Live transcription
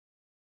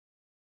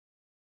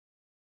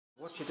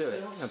What you do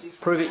it?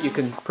 Prove it. You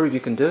can prove you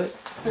can do it.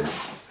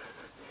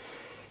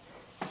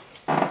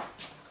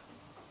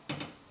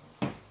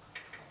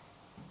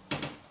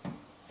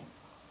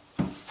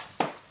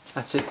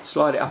 That's it.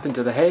 Slide it up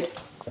into the head.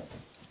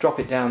 Drop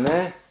it down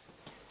there.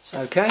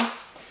 Okay.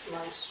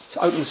 Nice. So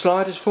open the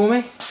sliders for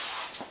me.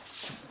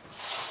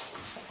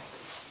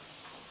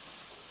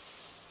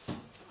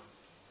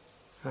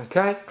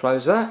 Okay.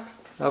 Close that.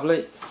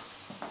 Lovely.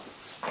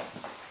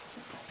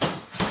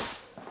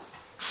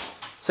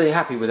 So you're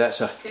happy with that,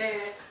 sir? Yeah,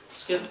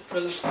 it's good.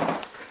 Brilliant.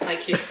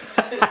 Thank you.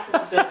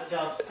 Does the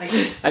job. Thank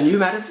you. And you,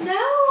 madam? No!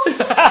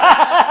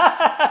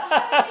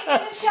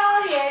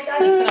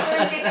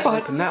 I'm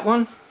Open that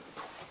one.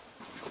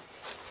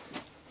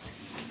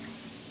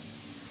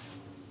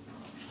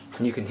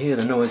 And you can hear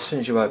the noise as soon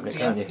as you open it,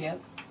 can't you? Yeah.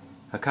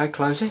 Okay,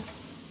 close it.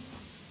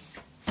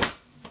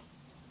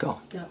 Go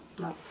on. Yeah,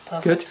 no,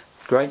 perfect. Good,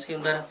 great. It's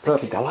even better.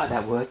 Perfect, I like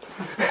that word.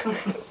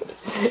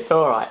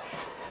 Alright,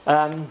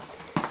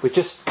 we're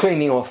just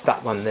cleaning off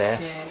that one there.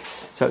 Yeah.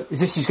 So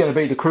this is going to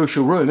be the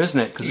crucial room, isn't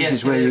it? Because this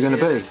is where you're going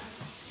to be.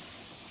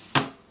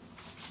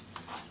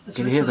 You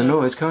can hear the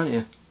noise, can't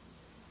you?